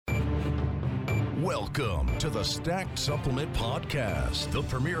Welcome to the Stacked Supplement Podcast, the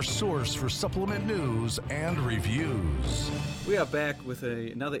premier source for supplement news and reviews. We are back with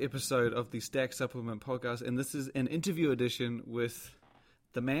another episode of the Stacked Supplement Podcast, and this is an interview edition with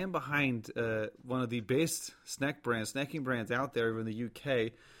the man behind one of the best snacking brands out there in the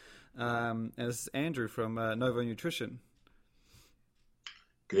UK. And this is Andrew from Novo Nutrition.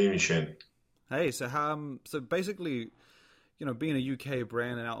 Good evening, Shane. Hey, so basically, you know, being a UK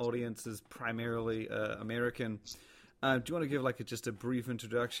brand and our audience is primarily American, do you want to give just a brief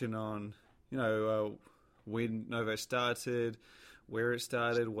introduction on, when Novo started, where it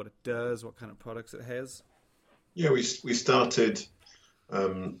started, what it does, what kind of products it has? Yeah, we started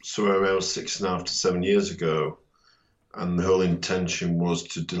somewhere around 6.5 to 7 years ago, and the whole intention was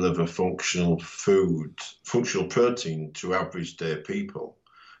to deliver functional protein to average day people.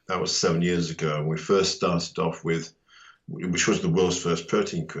 That was 7 years ago, and we first started off with, which was the world's first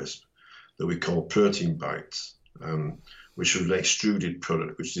protein crisp, that we called Protein Bites, which was an extruded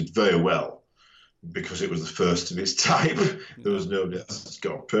product, which did very well because it was the first of its type. There was nobody else that's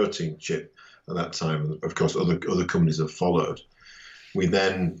got a protein chip at that time. Of course, other companies have followed. We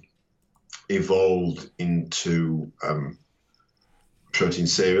then evolved into protein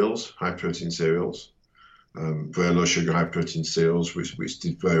cereals, high protein cereals, very low sugar, high protein cereals, which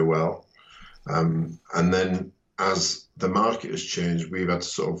did very well. And then as the market has changed, we've had to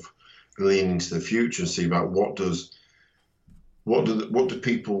sort of lean into the future and see about what do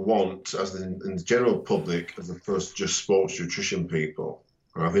people want, as in the general public, as opposed to just sports nutrition people.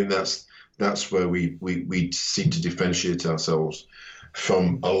 And I think that's where we seem to differentiate ourselves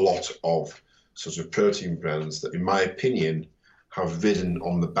from a lot of sort of protein brands that, in my opinion, have ridden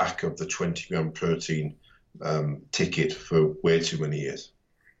on the back of the 20-gram protein ticket for way too many years.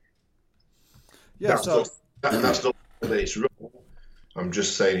 Yeah, that's not its role. I'm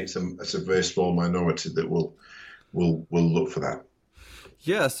just saying it's a very small minority that will look for that.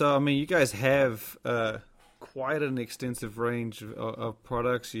 Yeah, so I mean, you guys have quite an extensive range of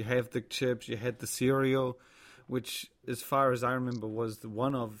products. You have the chips, you had the cereal, which, as far as I remember, was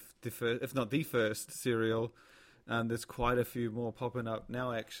one of the first, if not the first, cereal. And there's quite a few more popping up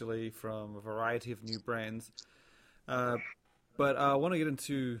now, actually, from a variety of new brands. But I want to get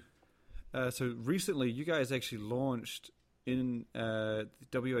into. So recently, you guys actually launched in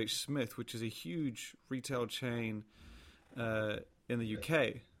WH Smith, which is a huge retail chain in the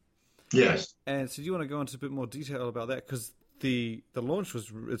UK. Yes. And so, do you want to go into a bit more detail about that? Because the launch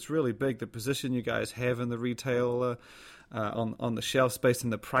it's really big. The position you guys have in the retail on the shelf space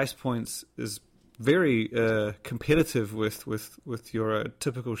and the price points is very competitive with your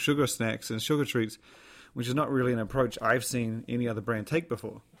typical sugar snacks and sugar treats, which is not really an approach I've seen any other brand take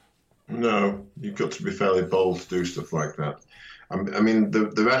before. No, you've got to be fairly bold to do stuff like that. I mean,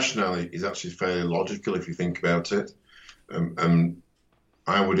 the rationale is actually fairly logical if you think about it.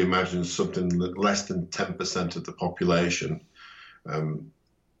 I would imagine something less than 10% of the population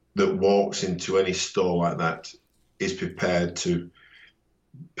that walks into any store like that is prepared to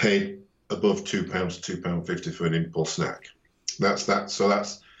pay above £2, £2.50 for an impulse snack. That's that. So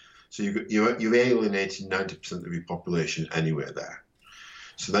you're alienating 90% of your population anywhere there.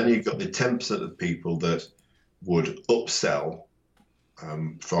 So then you've got the 10% of people that would upsell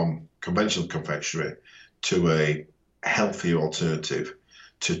from conventional confectionery to a healthier alternative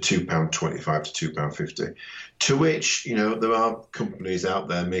to £2.25 to £2.50, to which, there are companies out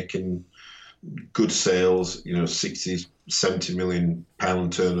there making good sales, 60, 70 million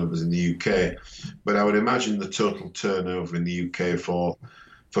pound turnovers in the UK. But I would imagine the total turnover in the UK for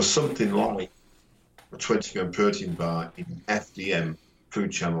something like a 20-gram protein bar in FDM food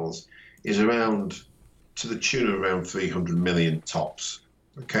channels is around, to the tune of around 300 million tops.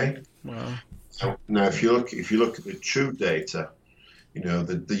 Okay. Wow. So now, if you look at the true data, the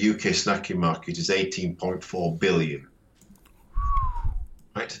UK snacking market is 18.4 billion,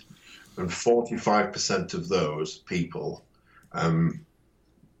 right? And 45% of those people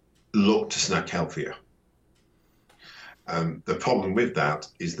look to snack healthier. The problem with that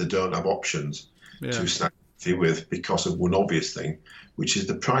is they don't have options to snack with because of one obvious thing, which is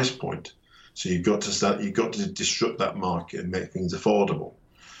the price point. So you've got to disrupt that market and make things affordable.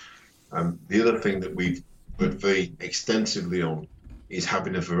 The other thing that we've worked very extensively on is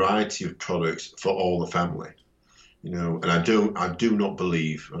having a variety of products for all the family. And I do not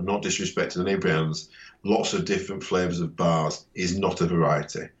believe, I'm not disrespecting any brands, lots of different flavors of bars is not a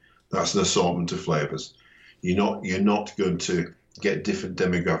variety. That's an assortment of flavors. You're not going to get different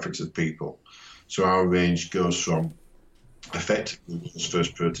demographics of people. So our range goes from effectively the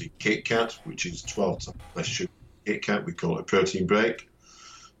first protein Kit Kat, which is 12 times less sugar Kit Kat. We call it a protein break.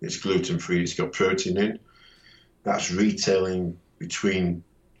 It's gluten-free. It's got protein in. That's retailing between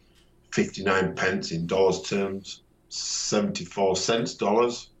 59 pence in dollars terms, 74 cents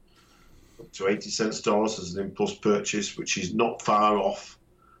dollars, up to 80 cents dollars as an impulse purchase, which is not far off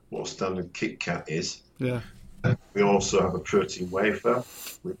what standard Kit Kat is. Yeah. We also have a protein wafer,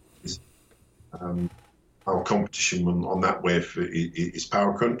 which is our competition on that wafer is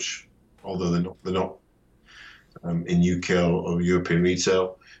Power Crunch, although they're not in UK or European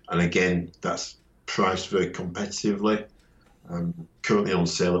retail. And again, that's priced very competitively. Currently on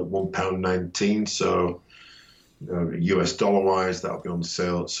sale at £1.19. So US dollar wise, that'll be on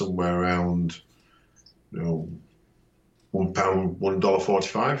sale at somewhere around £1,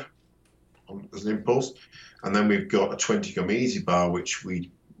 $1.45 as an impulse. And then we've got a 20 gram Easy Bar, which we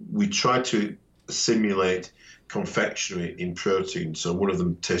try to simulate confectionery in protein. So one of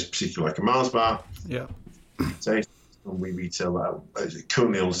them tastes particularly like a Mars bar. Yeah. Taste, and we retail that. It's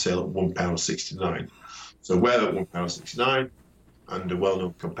currently on sale at £1.69. So we're at £1.69, and a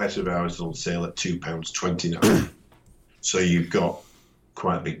well-known competitor of ours is on sale at £2.29. So you've got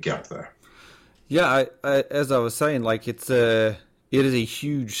quite a big gap there. Yeah, I as I was saying, like it is a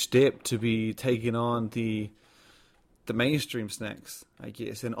huge step to be taking on the mainstream snacks, I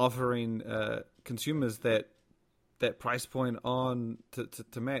guess, and offering consumers that price point on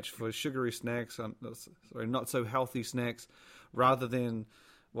to match for sugary snacks, not so healthy snacks, rather than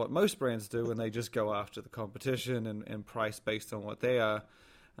what most brands do when they just go after the competition and price based on what they are.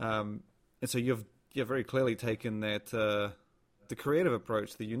 And so you've very clearly taken that the creative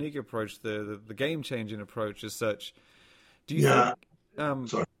approach, the unique approach, the game changing approach as such. Do you think?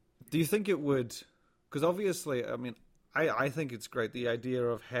 Do you think it would? Because obviously, I mean, I think it's great, the idea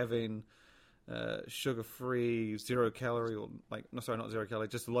of having sugar-free, zero-calorie, or not zero-calorie,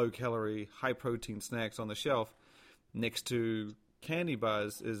 just low-calorie, high-protein snacks on the shelf next to candy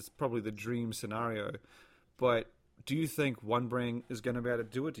bars is probably the dream scenario. But do you think one brand is going to be able to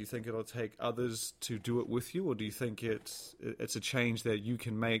do it? Do you think it'll take others to do it with you, or do you think it's a change that you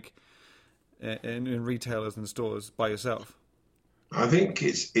can make in retailers and stores by yourself? I think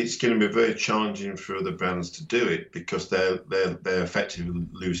it's going to be very challenging for other brands to do it because they're effectively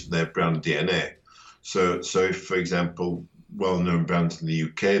losing their brand DNA. So if, for example, well-known brands in the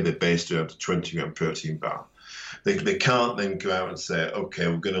UK, they're based around a 20 gram protein bar. They can't then go out and say, okay,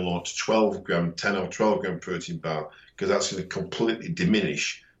 we're going to launch 12 gram, 10 or 12 gram protein bar because that's going to completely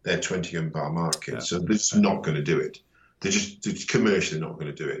diminish their 20 gram bar market. Yeah. So they're just not going to do it. They're just commercially not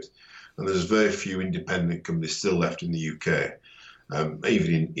going to do it. And there's very few independent companies still left in the UK.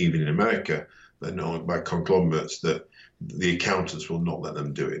 Even in America, they're known by conglomerates that the accountants will not let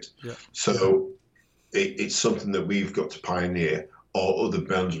them do it. Yeah. So it's something that we've got to pioneer, or other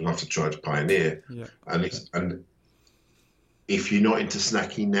brands will have to try to pioneer. Yeah. And if you're not into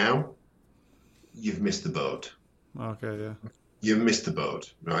snacking now, you've missed the boat. Okay, yeah. You've missed the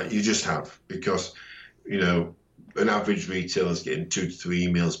boat, right? You just have, because an average retailer is getting 2 to 3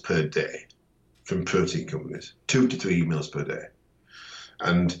 emails per day from protein companies. 2 to 3 emails per day.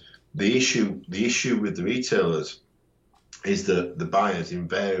 And the issue with the retailers is that the buyers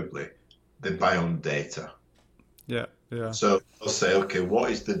invariably, they buy on data. Yeah, yeah. So they'll say, okay,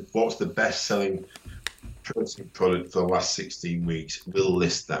 what's the best selling protein product for the last 16 weeks? We'll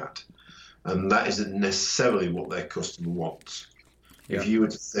list that. And that isn't necessarily what their customer wants. Yeah. If you were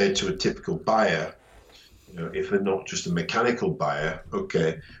to say to a typical buyer, if they're not just a mechanical buyer,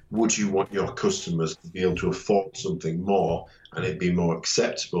 okay, would you want your customers to be able to afford something more and it be more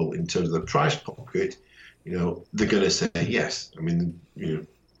acceptable in terms of the price pocket? They're going to say yes. I mean,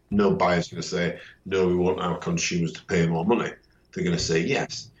 no buyer's going to say, no, we want our consumers to pay more money. They're going to say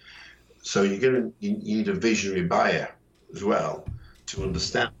yes. So you need a visionary buyer as well to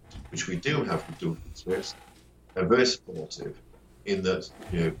understand, which we do have to do. They're very supportive in that,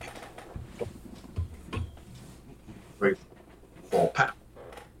 £4,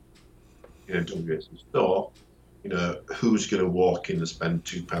 WS store, who's going to walk in and spend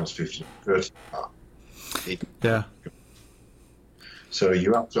 £2.50 per bar? Yeah. So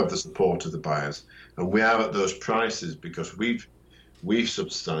you have to have the support of the buyers, and we are at those prices because we've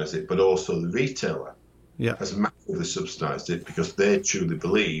subsidised it, but also the retailer has massively subsidised it because they truly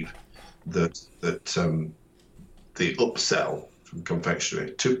believe that the upsell from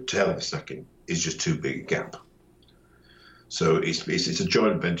confectionery to healthy snacking is just too big a gap. So it's a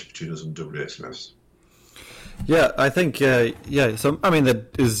joint venture between us and WH Smiths. Yeah, I think So I mean,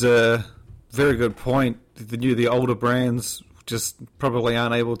 that is a very good point. The older brands just probably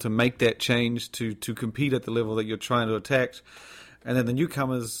aren't able to make that change to compete at the level that you're trying to attack, and then the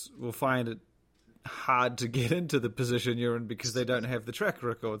newcomers will find it hard to get into the position you're in because they don't have the track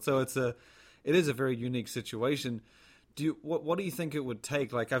record. So it is a very unique situation. What do you think it would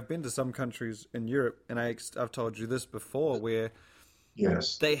take? Like, I've been to some countries in Europe, and I've told you this before, where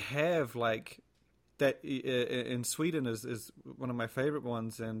yes, they have like that. In Sweden is one of my favorite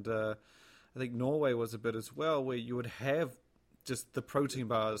ones, and I think Norway was a bit as well, where you would have just the protein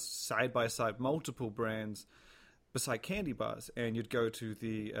bars side by side, multiple brands beside candy bars, and you'd go to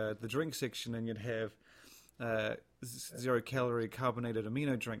the drink section, and you'd have 0-calorie carbonated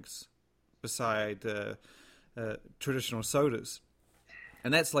amino drinks beside traditional sodas,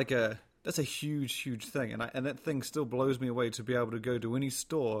 and that's a huge thing, and that thing still blows me away to be able to go to any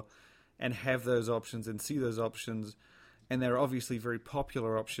store and have those options and see those options, and they're obviously very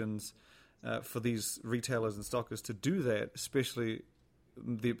popular options for these retailers and stockers to do that, especially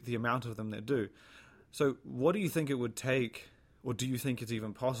the amount of them that do. So what do you think it would take, or do you think it's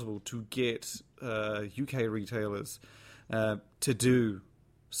even possible to get UK retailers to do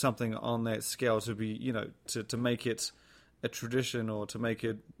something on that scale, to be, to make it a tradition, or to make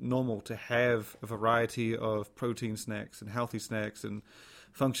it normal to have a variety of protein snacks and healthy snacks and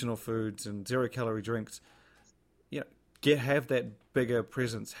functional foods and 0-calorie drinks? Have that bigger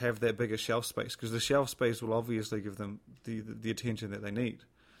presence, have that bigger shelf space, because the shelf space will obviously give them the attention that they need.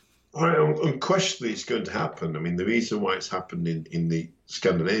 Unquestionably, it's going to happen. I mean, the reason why it's happened in the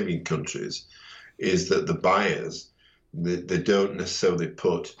Scandinavian countries is that the buyers, they don't necessarily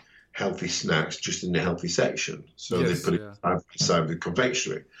put healthy snacks just in the healthy section. So they put it beside the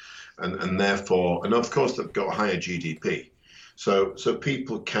confectionery. And therefore, and of course, they've got higher GDP. So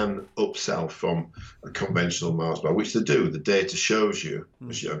people can upsell from a conventional Mars bar, which they do. The data shows you,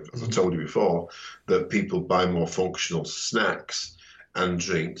 as I told you before, that people buy more functional snacks and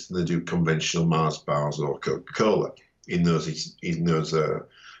drinks than they do conventional Mars bars or Coca-Cola in those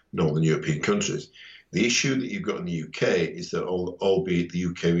Northern European countries. The issue that you've got in the UK is that, albeit the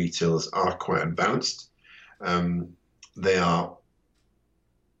UK retailers are quite advanced, they are,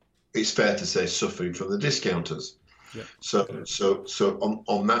 it's fair to say, suffering from the discounters. Yeah. So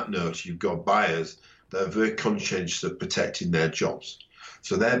on that note, you've got buyers that are very conscientious of protecting their jobs.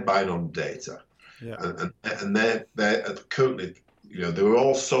 So they're buying on data. Yeah. And they're currently, they were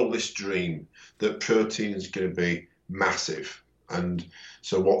all sold this dream that protein is going to be massive. And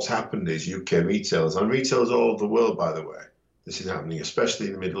so what's happened is UK retailers, and retailers all over the world, by the way, this is happening, especially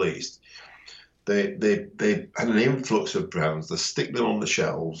in the Middle East, they had an influx of brands. They stick them on the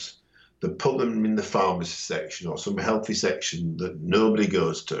shelves. They put them in the pharmacy section or some healthy section that nobody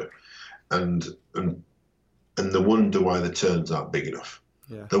goes to, and they wonder why the turns aren't big enough.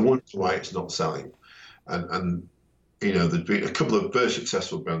 Yeah. They wonder why it's not selling. And there's been a couple of very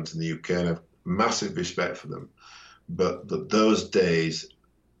successful brands in the UK, and I have massive respect for them. But those days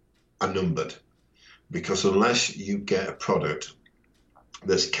are numbered, because unless you get a product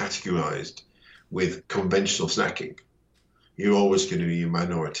that's categorized with conventional snacking, you're always going to be in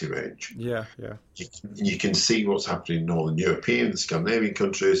minority range. Yeah. You can see what's happening in Northern European and Scandinavian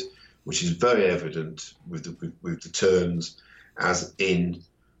countries, which is very evident with the turns, as in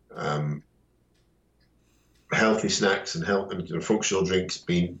healthy snacks and functional drinks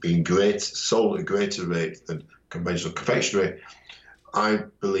being sold at a greater rate than conventional confectionery. I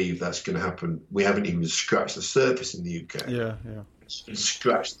believe that's going to happen. We haven't even scratched the surface in the UK. Yeah.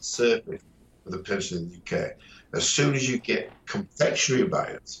 Scratched the surface of the potential in the UK. As soon as you get confectionery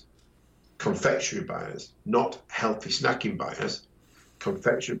buyers, not healthy snacking buyers,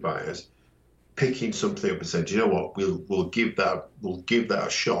 confectionery buyers, picking something up and saying, do you know what, we'll give that a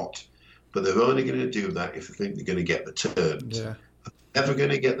shot, but they're only going to do that if they think they're going to get the turns. Yeah. They're never going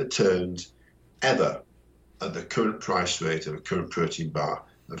to get the turns ever at the current price rate of a current protein bar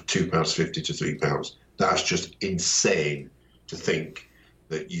of £2.50 to £3. That's just insane to think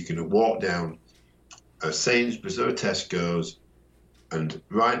that you can walk down a Sainsbury's or a Tesco's, and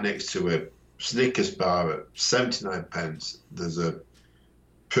right next to a Snickers bar at 79 pence, there's a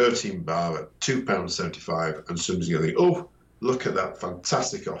protein bar at £2.75, and somebody's going to think, oh, look at that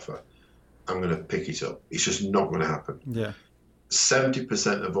fantastic offer, I'm going to pick it up. It's just not going to happen. Yeah.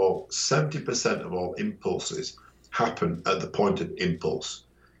 70% of all impulses happen at the point of impulse.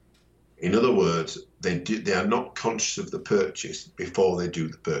 In other words, they are not conscious of the purchase before they do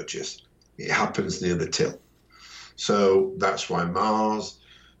the purchase. It happens near the till. So that's why Mars,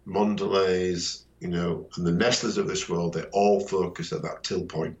 Mondelez, and the Nestlés of this world, they all focus at that till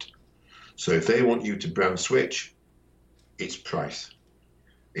point. So if they want you to brand switch, it's price.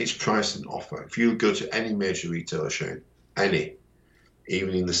 It's price and offer. If you go to any major retailer chain, any,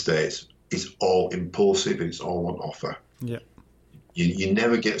 even in the States, it's all impulsive and it's all on offer. Yeah. You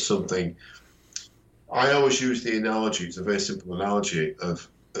never get something I always use the analogy, it's a very simple analogy, of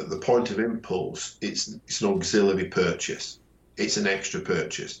at the point of impulse, it's an auxiliary purchase. It's an extra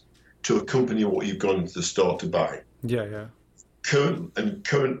purchase to accompany what you've gone into the store to buy. Yeah.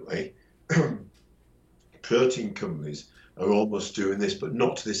 Currently, protein companies are almost doing this, but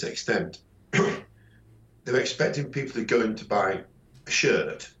not to this extent. They're expecting people to go in to buy a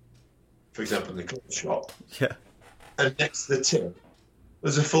shirt, for example, in the clothes shop. Yeah. And next to the till,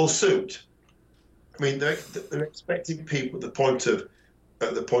 there's a full suit. I mean, they're expecting people at the point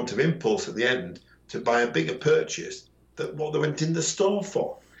of impulse at the end to buy a bigger purchase than what they went in the store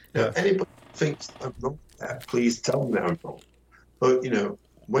for. Yeah. Now, anybody who thinks I'm wrong there, please tell me I'm wrong. But,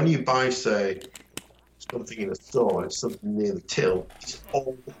 when you buy, say, something in a store, it's something near the till, it's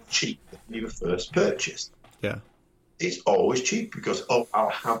always cheaper than your first purchase. Yeah. It's always cheap because, I'll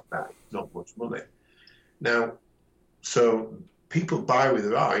have that. It's not much money. Now, so people buy with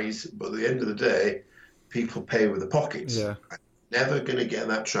their eyes, but at the end of the day, people pay with their pockets. Yeah. Never going to get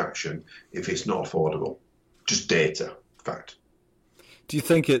that traction if it's not affordable. Just data, fact. Do you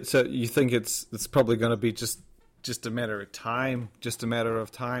think it's probably going to be just a matter of time,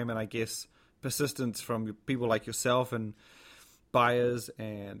 and I guess persistence from people like yourself and buyers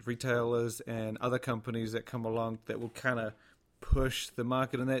and retailers and other companies that come along that will kind of push the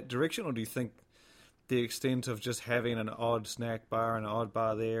market in that direction? Or do you think the extent of just having an odd snack bar and an odd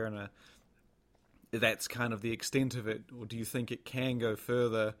bar there and that's kind of the extent of it? Or do you think it can go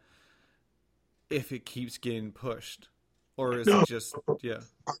further if it keeps getting pushed? Or is it just, yeah?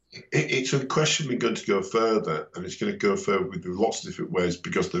 It's unquestionably going to go further, and it's going to go further with lots of different ways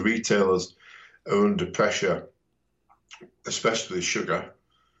because the retailers are under pressure, especially sugar,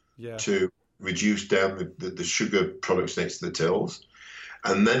 to reduce down the sugar products next to the tills.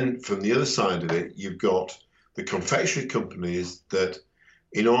 And then from the other side of it, you've got the confectionery companies that,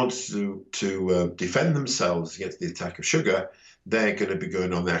 in order to defend themselves against the attack of sugar, they're going to be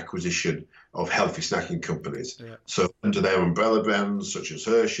going on the acquisition of healthy snacking companies. Yeah. So under their umbrella brands, such as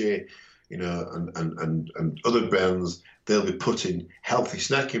Hershey, and other brands, they'll be putting healthy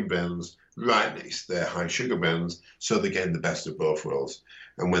snacking brands right next to their high sugar brands, so they're getting the best of both worlds.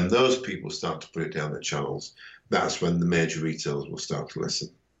 And when those people start to put it down their channels, that's when the major retailers will start to listen.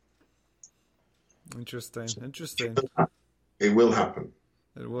 Interesting. It will happen.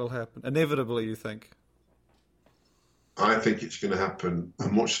 It will happen. Inevitably, you think? I think it's going to happen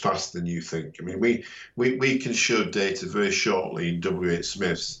much faster than you think. I mean, we can show data very shortly in W.H.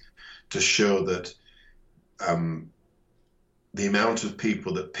 Smith's to show that the amount of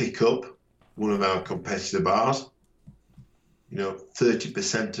people that pick up one of our competitor bars,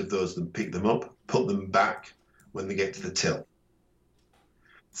 30% of those that pick them up put them back when they get to the till.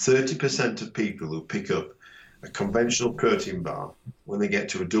 30% of people who pick up a conventional protein bar when they get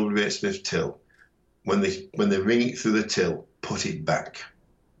to a W.H. Smith till, when they ring it through the till, put it back.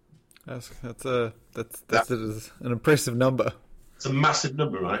 That's an impressive number. It's a massive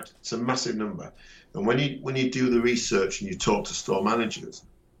number, right? It's a massive number. And when you do the research and you talk to store managers,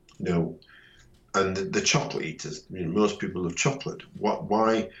 and the chocolate eaters, most people love chocolate.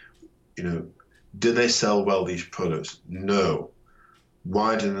 Why, do they sell well, these products? No.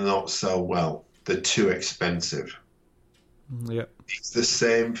 Why do they not sell well? They're too expensive. Yeah. It's the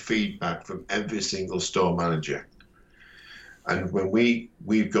same feedback from every single store manager. And when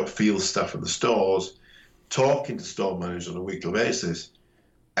we've got field staff at the stores talking to store managers on a weekly basis,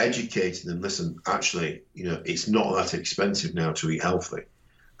 educating them, listen, actually, it's not that expensive now to eat healthy.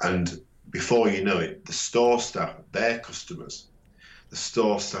 And before you know it, the store staff, their customers, the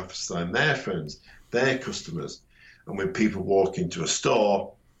store staff are selling their friends, their customers. And when people walk into a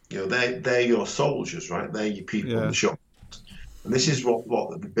store, they're your soldiers, right? They're your people in the shop. And this is what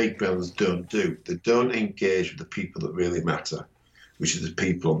the big brands don't do. They don't engage with the people that really matter, which is the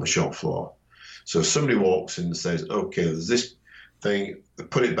people on the shop floor. So if somebody walks in and says, okay, there's this thing,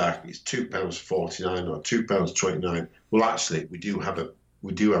 put it back, it's £2.49 or £2.29. Well, actually, we do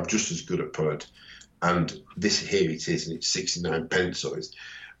have just as good a product. And this here it is, and it's 69 pence, or it's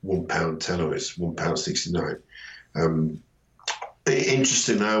 £1.10, or it's £1.69.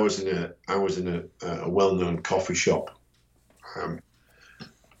 Interesting. I was in a well-known coffee shop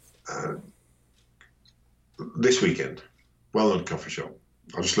this weekend. Well-known coffee shop.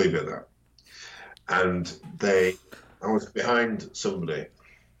 I'll just leave it at that. And I was behind somebody,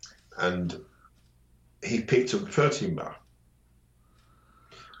 and he picked up a protein bar,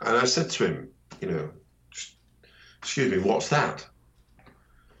 and I said to him, excuse me, what's that?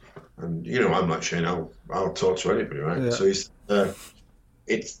 And I'm like Shane, I'll talk to anybody, right? Yeah. So he said,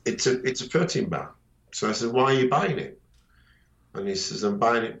 it's a protein bar. So I said, why are you buying it? And he says, I'm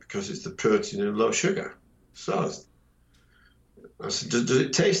buying it because it's the protein and low sugar. So I said, does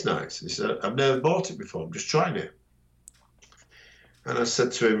it taste nice? He said, I've never bought it before. I'm just trying it. And I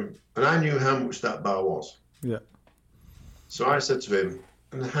said to him, and I knew how much that bar was. Yeah. So I said to him,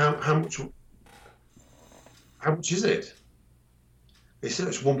 and how much is it? He said,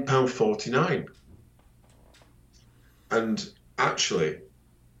 it's £1.49. And actually,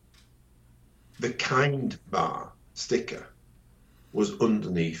 the Kind bar sticker was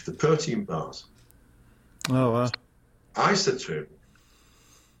underneath the protein bars. Oh, wow. I said to him,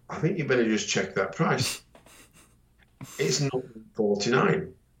 I think you better just check that price. It's not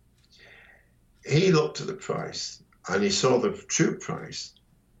 £49. He looked at the price and he saw the true price.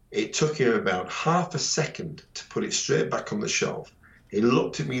 It took him about half a second to put it straight back on the shelf. He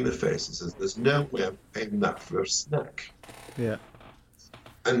looked at me in the face and says, there's no way I'm paying that for a snack. Yeah.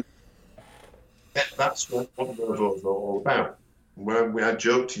 And that's what Novo's are all about. When I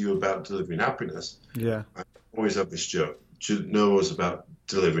joked to you about delivering happiness, Yeah. I always have this joke. Novo's about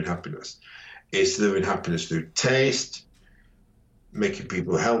delivering happiness. It's delivering happiness through taste, making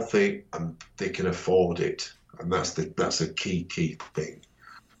people healthy, and they can afford it. And that's a key thing.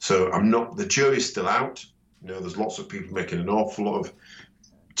 So the jury's still out. You know, there's lots of people making an awful lot of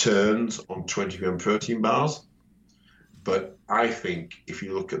turns on 20-gram protein bars. But I think if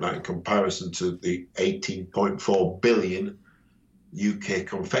you look at that in comparison to the 18.4 billion UK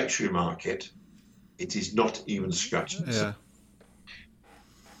confectionery market, it is not even scratching. Yeah.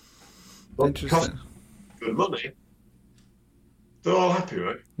 But Interesting. Good money. They're all happy,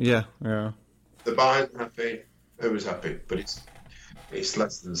 right? Yeah. Yeah. The buyer's happy, who's happy, but it's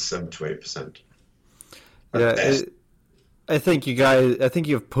less than 7 to 8%. Yeah. I think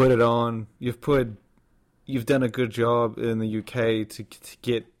you've put it on. You've done a good job in the UK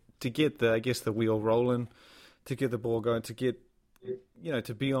to get the wheel rolling, to get the ball going, to get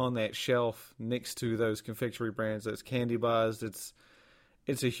to be on that shelf next to those confectionery brands, those candy bars.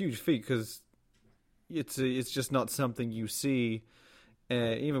 It's a huge feat because it's just not something you see.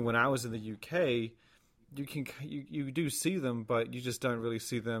 Even when I was in the UK, you do see them, but you just don't really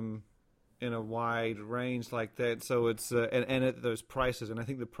see them in a wide range like that. So it's and at those prices, and I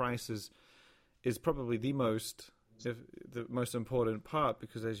think the prices is probably the most important part,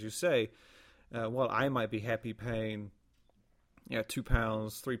 because as you say, while I might be happy paying £2,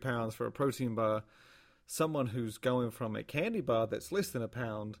 £3 for a protein bar, someone who's going from a candy bar that's less than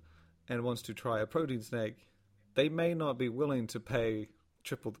 £1 and wants to try a protein snack, they may not be willing to pay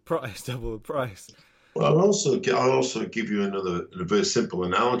triple the price, double the price. Well, I'll also give you a very simple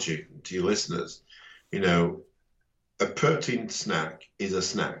analogy to your listeners. You know, a protein snack is a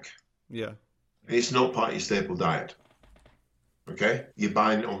snack. Yeah. It's not part of your staple diet. Okay? You're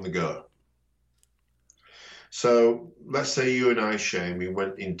buying it on the go. So let's say you and I, Shane, we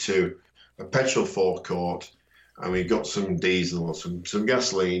went into a petrol forecourt and we got some diesel or some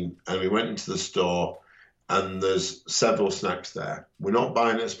gasoline, and we went into the store and there's several snacks there. We're not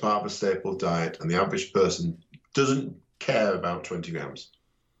buying it as part of a staple diet, and the average person doesn't care about 20 grams.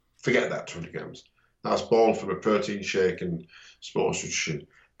 Forget that 20 grams. That's born from a protein shake and sports nutrition.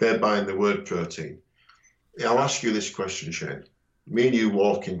 They're buying the word protein. I'll ask you this question, Shane. Me and you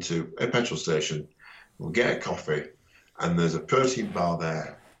walk into a petrol station, we'll get a coffee, and there's a protein bar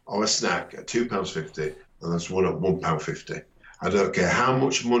there, or a snack at £2.50, and there's one at £1.50. I don't care how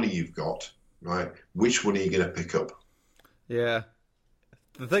much money you've got, right? Which one are you going to pick up? Yeah.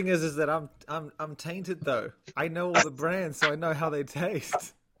 The thing is that I'm tainted though. I know all the brands, so I know how they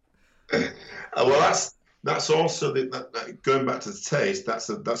taste. Well, that's also going back to the taste. That's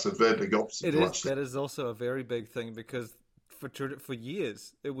a very big obstacle. It is. That is also a very big thing, because for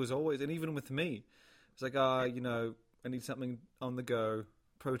years it was always, and even with me, it's like, I need something on the go,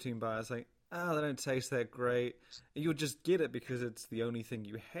 protein bars. Like, they don't taste that great. And you'll just get it because it's the only thing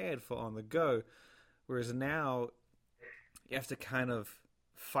you had for on the go. Whereas now, you have to kind of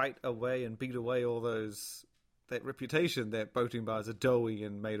fight away and beat away all that reputation that protein bars are doughy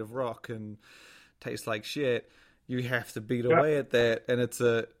and made of rock and taste like shit. You have to beat away at that, and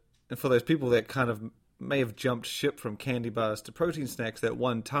and for those people that kind of may have jumped ship from candy bars to protein snacks at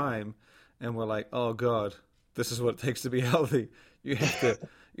one time, and were like, "Oh God, this is what it takes to be healthy." You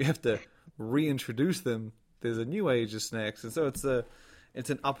have to reintroduce them. There's a new age of snacks, and so it's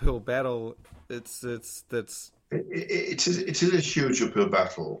an uphill battle. It is a huge uphill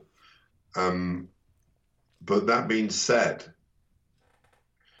battle. But that being said,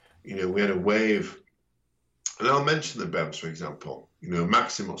 we had a wave, and I'll mention the brands, for example,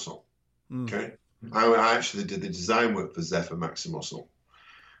 Maximuscle. Okay. I actually did the design work for Zephyr Maximuscle.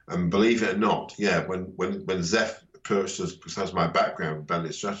 And believe it or not, when Zeph approached us, because that's my background,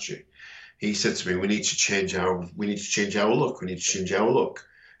 branding strategy. He said to me, we need to change our look. We need to change our look.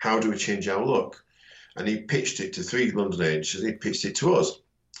 How do we change our look? And he pitched it to 3 London agencies. He pitched it to us.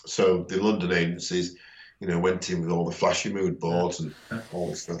 So the London agencies, went in with all the flashy mood boards and all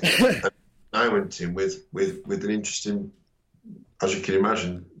this stuff. And I went in with an interesting, as you can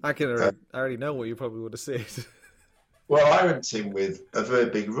imagine. I already know what you probably would have said. Well, I went in with a very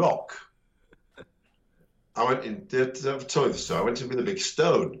big rock. I went in. I've told you the story. I went in with a big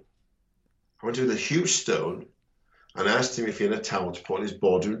stone. I went in with a huge stone, and I asked him if he had a towel to put on his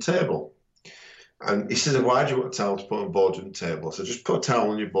boardroom table. And he said, "Why do you want a towel to put on a boardroom table?" So just put a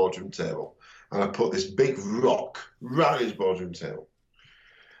towel on your boardroom table. And I put this big rock right on his boardroom table.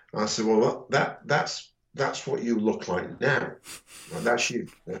 And I said, "Well, that's what you look like now. Like, that's you.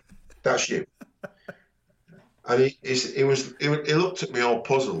 That's you." And he looked at me all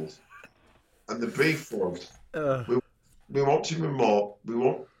puzzled. And the brief was, we want to be more.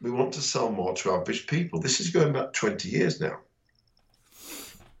 We want to sell more to average people. This is going back 20 years now.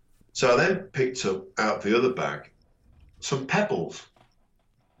 So I then picked up out of the other bag some pebbles,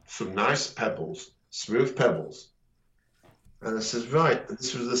 some nice pebbles, smooth pebbles. And I said, right, and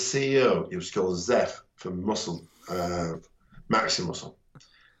this was the CEO. He was called Zeph from Maxi Muscle.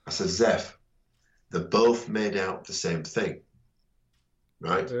 I said, Zeph, they're both made out of the same thing,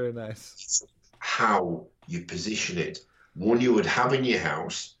 right? Very nice. How you position it. One you would have in your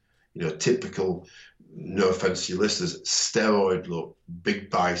house, typical, no offense to your listeners, steroid look, big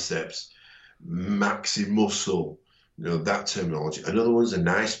biceps, maxi muscle, that terminology. Another one's a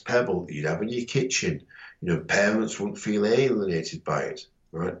nice pebble that you'd have in your kitchen. Parents wouldn't feel alienated by it,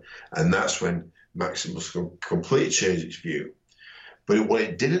 right? And that's when Maxi Muscle completely changed its view. But what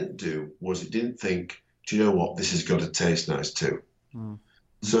it didn't do was it didn't think, do you know what, this has got to taste nice too. Mm.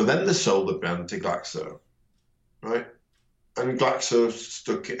 So then they sold the brand to Glaxo, right? And Glaxo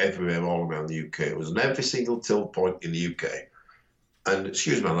stuck it everywhere all around the UK. It was on every single till point in the UK. And,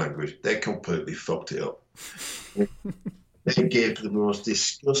 excuse my language, they completely fucked it up. They gave the most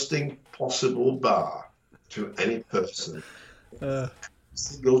disgusting possible bar to any person.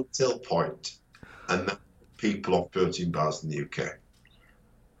 Single till point. And that people off protein bars in the UK.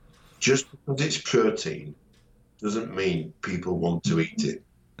 Just because it's protein doesn't mean people want to eat it.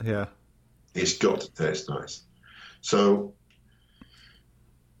 Yeah. It's got to taste nice. So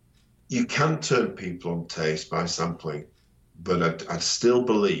you can turn people on taste by sampling, but I still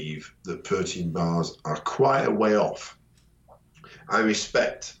believe that protein bars are quite a way off. I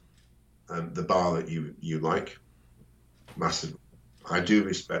respect the bar that you like, massively. I do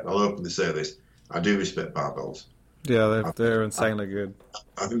respect, I'll openly say this, I do respect barbells. Yeah, they're insanely good.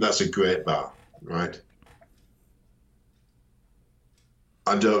 I think that's a great bar, right?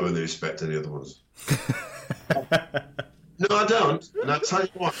 I don't really respect any other ones. No, I don't. And I'll tell you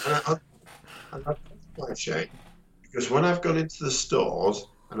what, and that's quite a shame, because when I've gone into the stores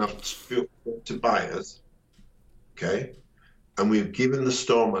and I've spoken to buyers, okay, and we've given the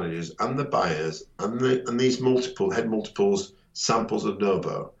store managers and the buyers and these head multiples samples of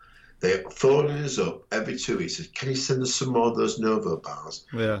Novo, they're phoning us up every 2 weeks. Says, can you send us some more of those Novo bars?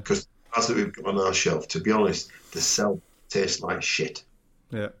 Yeah. Because the bars that we've got on our shelf, to be honest, the taste like shit.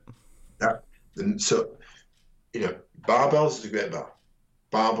 Yeah. So, barbells is a great bar.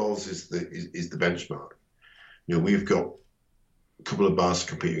 Barbells is the benchmark. We've got a couple of bars to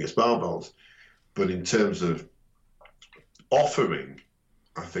compete against barbells, but in terms of offering,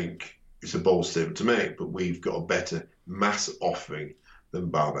 I think it's a bold statement to make, but we've got a better mass offering than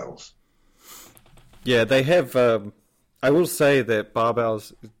barbells. Yeah, they have. I will say that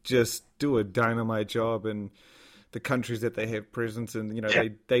barbells just do a dynamite job in the countries that they have presence in.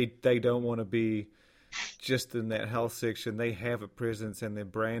 They don't want to be just in that health section. They have a presence and their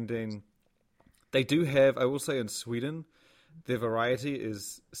branding. They do have, I will say, in Sweden, their variety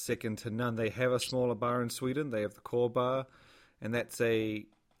is second to none. They have a smaller bar in Sweden. They have the core bar, and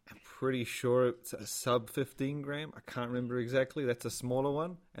I'm pretty sure it's a sub 15 gram. I can't remember exactly. That's a smaller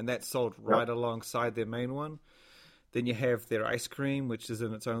one, and that's sold right alongside their main one. Then you have their ice cream, which is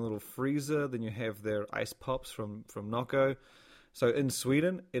in its own little freezer. Then you have their ice pops from Nocco. So in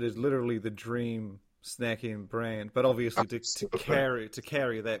Sweden, it is literally the dream snacking brand. But obviously, to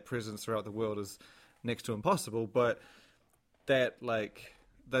carry that presence throughout the world is next to impossible. But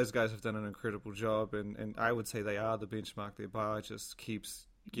those guys have done an incredible job, and I would say they are the benchmark. Their bar just keeps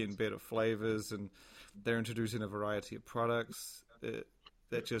getting better flavors, and they're introducing a variety of products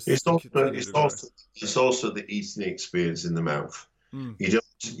that just it's also the eating experience in the mouth.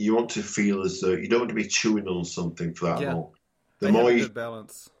 You want to feel as though you don't want to be chewing on something for that long. The more you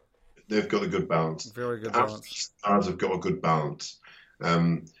balance, They've got a good balance. Very good balance. Bars have got a good balance.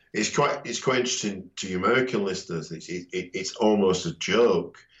 It's quite interesting to your American listeners. It's almost a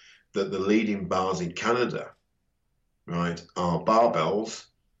joke that the leading bars in Canada, right, are Barbells,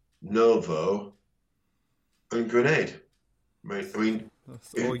 Novo, and Grenade. Right? I mean,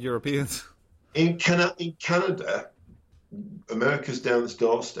 that's all Europeans. In Canada, America's down this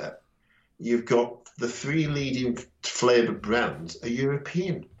doorstep. You've got the 3 leading flavour brands are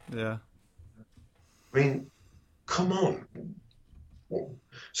European. Yeah. I mean, come on.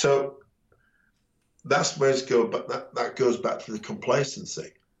 So that's where it's go, but that goes back to the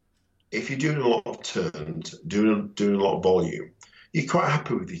complacency. If you're doing a lot of turns, doing a lot of volume, you're quite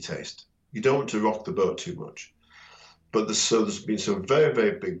happy with your taste. You don't want to rock the boat too much. But there's been some very,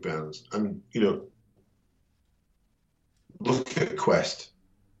 very big brands, and look at Quest,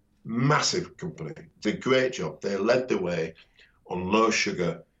 massive company, did a great job. They led the way on low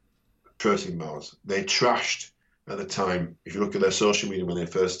sugar protein bars. They trashed at the time. If you look at their social media when they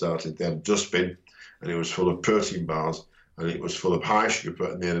first started, they had a dustbin, and it was full of protein bars, and it was full of high sugar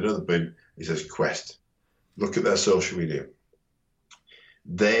protein. They had another bin. It says Quest. Look at their social media.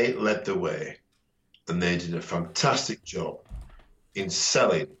 They led the way, and they did a fantastic job in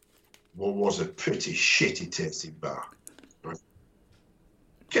selling what was a pretty shitty tasting bar. Right?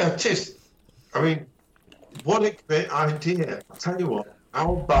 Yeah, taste. I mean, what a great idea! I tell you what,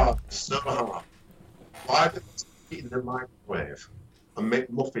 our bar is so hard. Why don't we heat in the microwave and make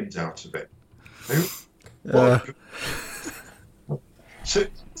muffins out of it? So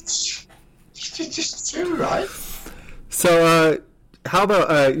it's just true, right? So, how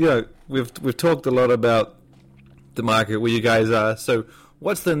about we've talked a lot about the market where you guys are. So,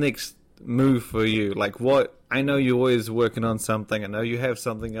 what's the next move for you? Like, what? I know you're always working on something. I know you have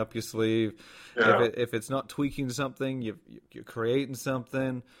something up your sleeve. Yeah. If it's not tweaking something, you're creating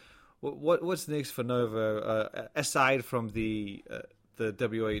something. What's next for Novo aside from the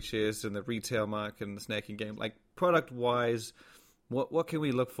WHS and the retail market and the snacking game? Like product wise, what can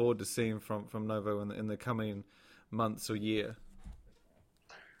we look forward to seeing from Novo in the coming months or year?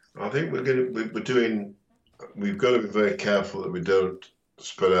 I think we've got to be very careful that we don't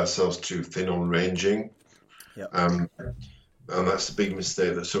spread ourselves too thin on ranging. Yeah. And that's the big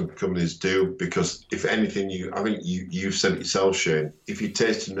mistake that some companies do, because if anything, you've said it yourself, Shane, if you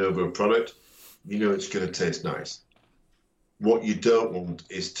taste a Novo product, you know it's going to taste nice. What you don't want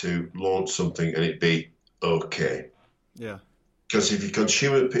is to launch something and it be okay. Yeah. Because if your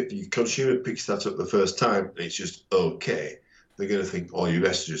consumer picks that up the first time and it's just okay, they're going to think, oh, your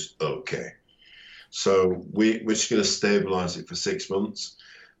rest is just okay. So we're just going to stabilise it for 6 months,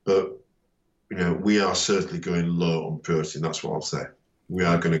 but we are certainly going low on protein. That's what I'll say. We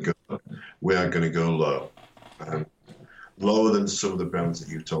are going to go low, lower than some of the brands that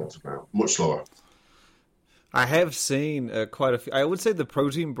you talked about. Much lower. I have seen quite a few. I would say the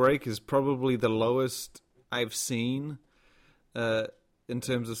protein break is probably the lowest I've seen in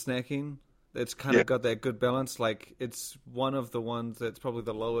terms of snacking. It's kind of got that good balance. Like it's one of the ones that's probably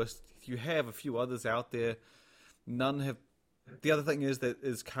the lowest. You have a few others out there. None have. The other thing is that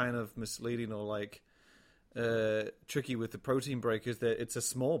is kind of misleading or like tricky with the protein break is that it's a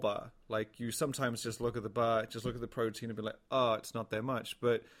small bar. Like you sometimes just look at the bar, just look at the protein and be like, oh, it's not that much.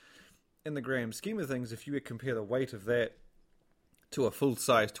 But in the grand scheme of things, if you would compare the weight of that to a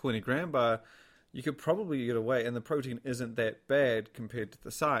full-size 20-gram bar, you could probably get away, and the protein isn't that bad compared to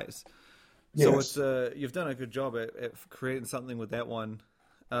the size. Yes. So it's you've done a good job at creating something with that one.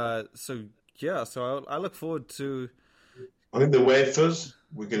 So I look forward to... I think the wafers,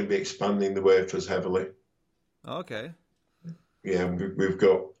 we're going to be expanding the wafers heavily. Okay. Yeah, we've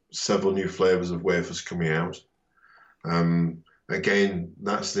got several new flavours of wafers coming out. Again,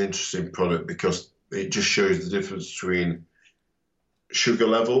 that's an interesting product because it just shows the difference between sugar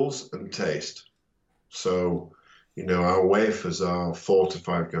levels and taste. So, our wafers are 4 to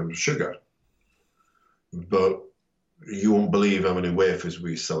 5 grams of sugar, but you won't believe how many wafers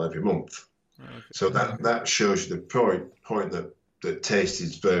we sell every month. Okay. So that shows you the point that taste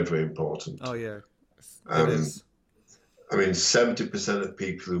is very, very important. Oh, yeah. It is. 70% of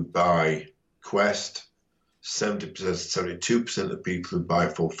people who buy Quest, 72% of people who buy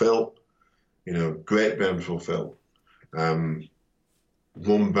Fulfill, great brand Fulfill.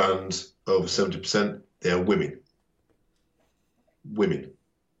 One brand over 70%, they are women.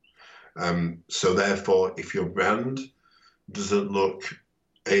 So therefore, if your brand doesn't look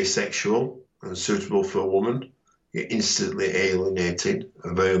asexual and suitable for a woman, you're instantly alienating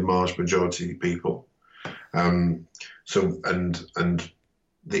a very large majority of people. And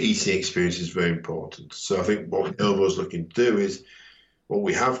the eating experience is very important. So I think what Novo's looking to do is, What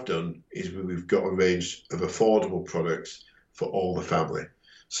we have done is we've got a range of affordable products for all the family.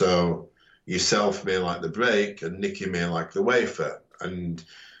 So yourself may like the break, and Nikki may like the wafer, and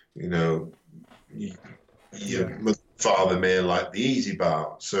your father may like the Easy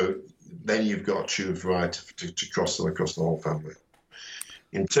Bar. So then you've got a true variety to cross-sell across the whole family.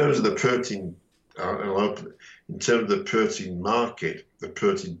 In terms of the protein, in terms of the protein market, the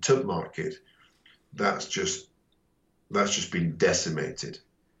protein tub market, that's just been decimated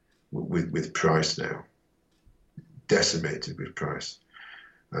with price now. Decimated with price.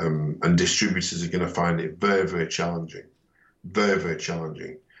 And distributors are going to find it very, very challenging. Very, very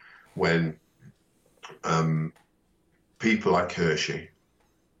challenging when people like Hershey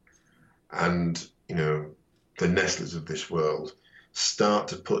and, the Nestles of this world start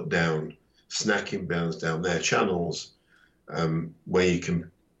to put down snacking brands down their channels, where you can,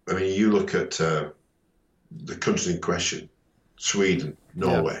 you look at the countries in question, Sweden,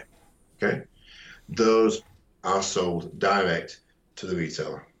 Norway, okay? Those are sold direct to the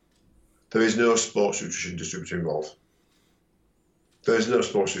retailer. There is no sports nutrition distributor involved.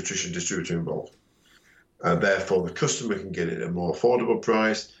 Therefore, the customer can get it at a more affordable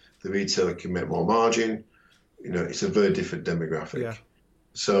price. The retailer can make more margin. It's a very different demographic. Yeah.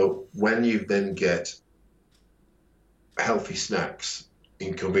 So when you then get healthy snacks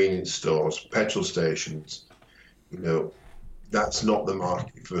in convenience stores, petrol stations, that's not the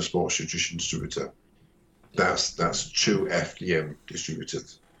market for a sports nutrition distributor. That's true FDM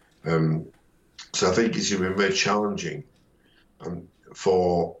distributors. So I think it's going to be very challenging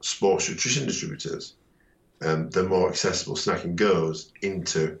for sports nutrition distributors. The more accessible snacking goes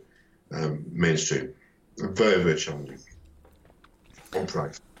into mainstream. Very, very challenging on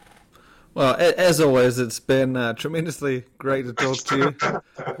price. Well, as always, it's been tremendously great to talk to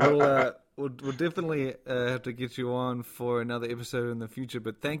you. We'll definitely have to get you on for another episode in the future,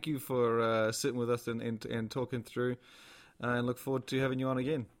 but thank you for sitting with us and talking through, and look forward to having you on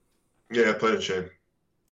again. Yeah, pleasure, Shane.